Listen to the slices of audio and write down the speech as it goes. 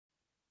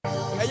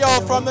yo,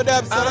 from the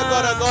depths of the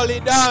gutter, Gully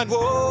down.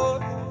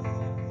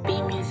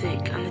 Be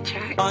music on the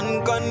track.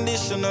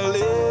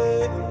 Unconditionally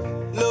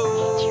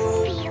love.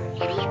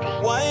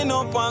 Wine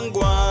up and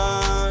go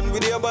on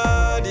with your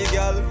body,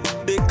 girl.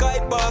 The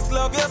Kite boss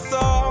love you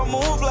so.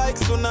 Move like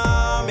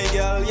tsunami,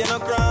 girl. You no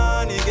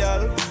cranny,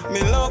 girl.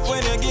 Me love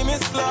when you give me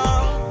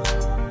slow.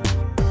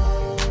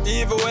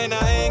 Even when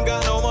I ain't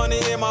got no money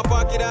in my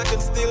pocket, I can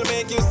still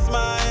make you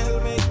smile.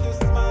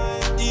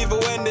 Even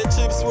when the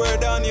chips were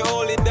down, you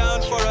hold it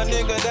down for a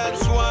nigga,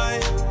 that's why.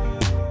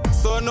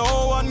 So no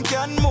one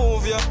can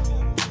move you.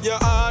 Your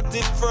heart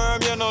it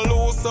firm, you no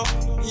loser.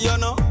 You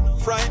know,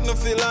 frightened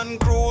feel and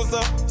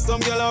cruiser.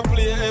 Some girl I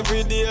play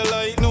every day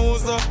like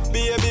nooser.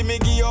 Baby, me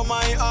give you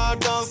my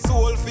heart and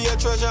soul for your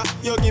treasure.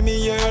 You give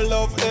me your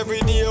love every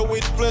day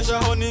with pleasure.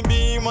 Honey,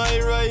 be my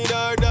ride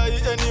or die.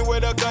 Anywhere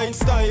the Kite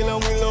style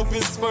and we love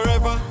is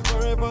forever.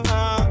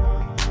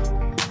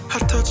 I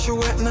touch you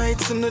at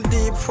nights in the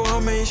deep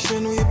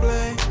formation we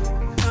play.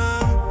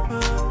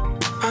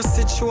 I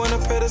sit you on a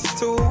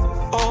pedestal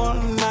all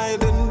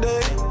night and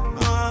day.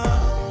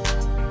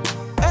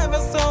 Ever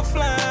so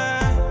fly,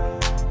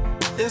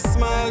 your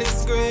smile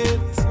is great.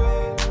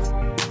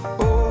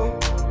 Oh,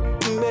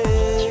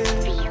 babe.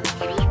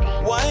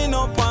 Wine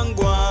up and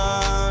go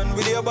on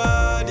with your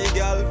body,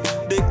 girl.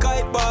 The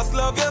Kite boss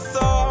love you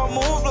so.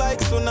 Move like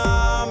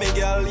tsunami,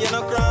 girl. You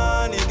no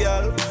cranny,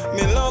 girl.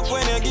 Me love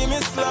when you give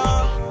me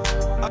slow.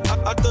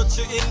 I touch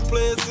you in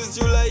places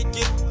you like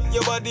it.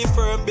 Your body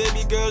firm,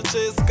 baby girl,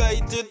 chase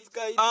kite it.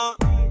 On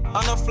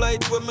a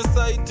flight with me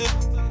sighted.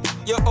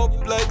 You're up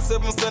like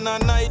 7 cents a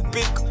night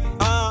pick.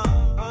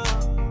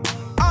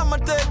 I'ma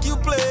take you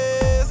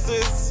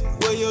places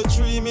where you're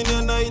dreaming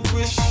your night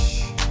wish.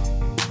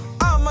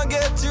 I'ma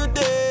get you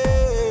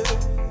there.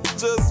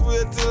 Just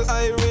wait till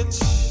I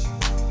reach.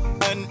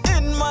 And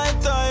in my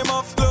time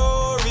of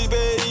glory,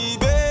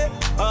 baby,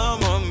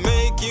 I'ma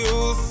make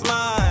you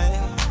smile.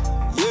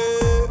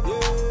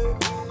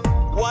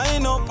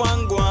 Wine up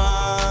and go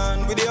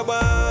on with your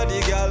body,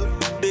 girl.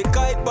 The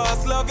Kite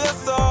boss love you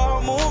so.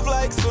 Move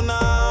like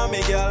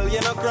tsunami, girl. You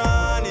no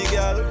cranny,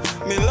 girl.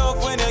 Me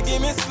love when you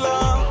give me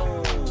slow.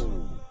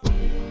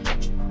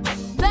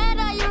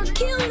 Better you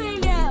kill me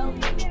now.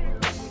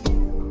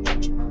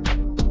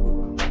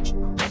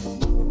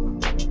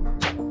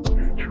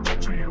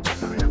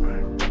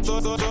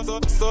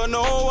 So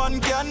no one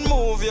can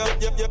move you.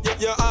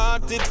 Your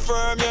heart it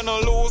firm, you no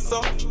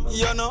loser.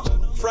 You know,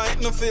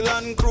 frightened feel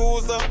and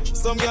cruiser.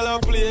 Some girl I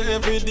play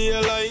every day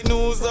like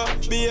nooser.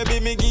 Baby,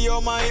 me give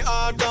you my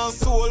heart and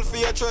soul for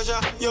your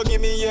treasure. You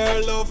give me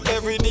your love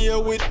every day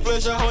with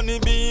pleasure. Honey,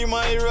 be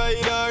my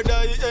ride or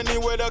die.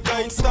 Anywhere the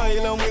Kite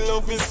style and we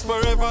love is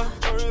forever.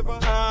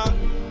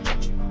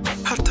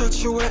 I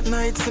touch you at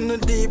nights in the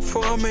deep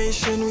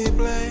formation we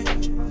play.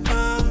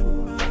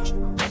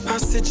 I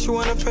sit you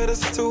on a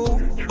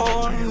pedestal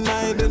all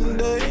night and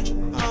day.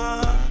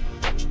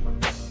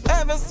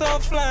 Ever so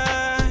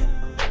fly,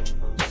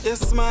 your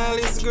smile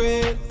is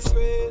great.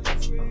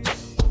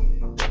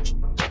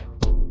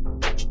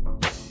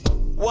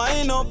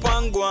 Wine up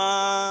and go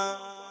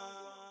on.